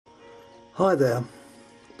Hi there,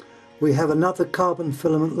 we have another carbon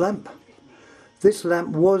filament lamp. This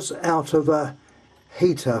lamp was out of a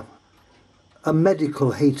heater, a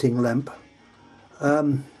medical heating lamp.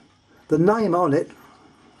 The name on it,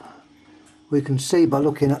 we can see by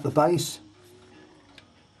looking at the base,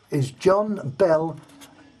 is John Bell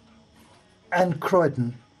and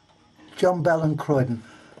Croydon. John Bell and Croydon.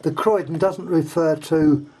 The Croydon doesn't refer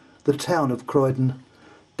to the town of Croydon,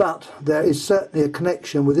 but there is certainly a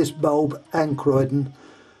connection with this bulb and Croydon.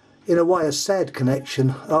 In a way, a sad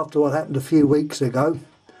connection after what happened a few weeks ago.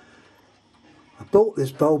 I bought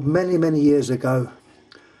this bulb many years ago,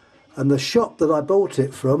 and the shop that I bought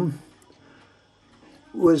it from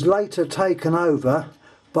was later taken over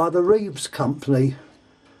by the Reeves Company,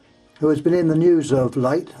 who has been in the news of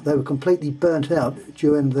late. They were completely burnt out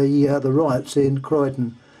during the riots in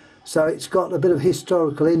Croydon, so it's got a bit of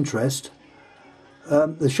historical interest.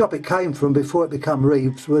 The shop it came from before it became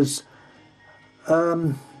Reeves was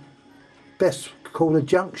best called a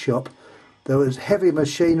junk shop. There was heavy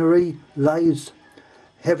machinery, lathes,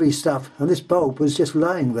 heavy stuff, and this bulb was just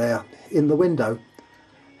laying there in the window.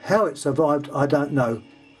 How it survived, I don't know.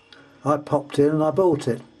 I popped in and I bought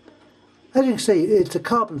it. As you can see, it's a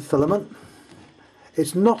carbon filament.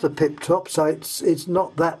 It's not a pip top, so it's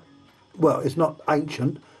not that, well, it's not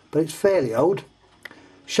ancient, but it's fairly old,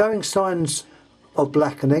 showing signs of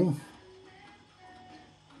blackening,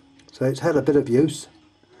 so it's had a bit of use.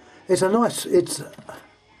 It's a nice, the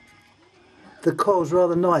coil's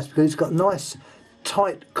rather nice because it's got nice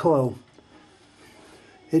tight coil.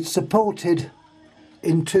 It's supported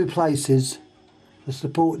in two places. The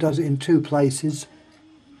support does it in two places.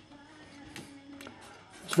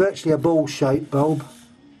 It's virtually a ball-shaped bulb.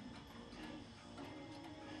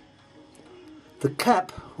 The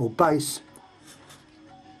cap or base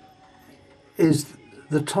is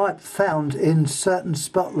the type found in certain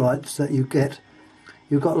spotlights that you get.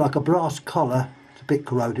 You've got like a brass collar, it's a bit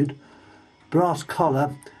corroded, brass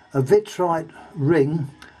collar, a vitrite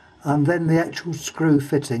ring, and then the actual screw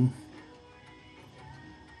fitting.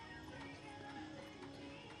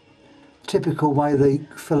 Typical way the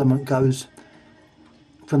filament goes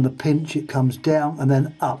from the pinch, it comes down and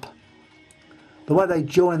then up. The way they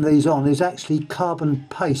join these on is actually carbon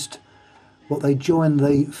paste, what they join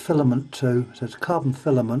the filament to. So it's carbon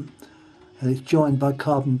filament and it's joined by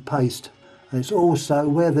carbon paste, and it's also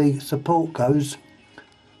where the support goes,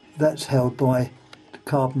 that's held by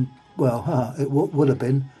carbon, well, it would have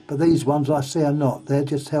been, but these ones I see are not, they're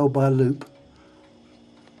just held by a loop.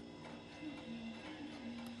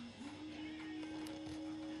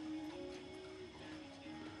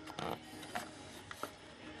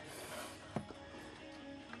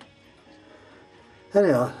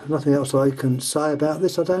 Anyhow, nothing else I can say about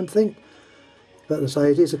this, I don't think. But as I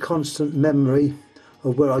say, it is a constant memory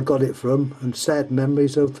of where I got it from, and sad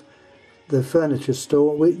memories of the furniture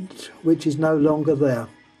store which is no longer there.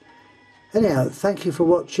 Anyhow, thank you for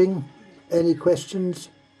watching. Any questions?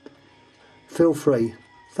 Feel free.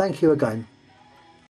 Thank you again.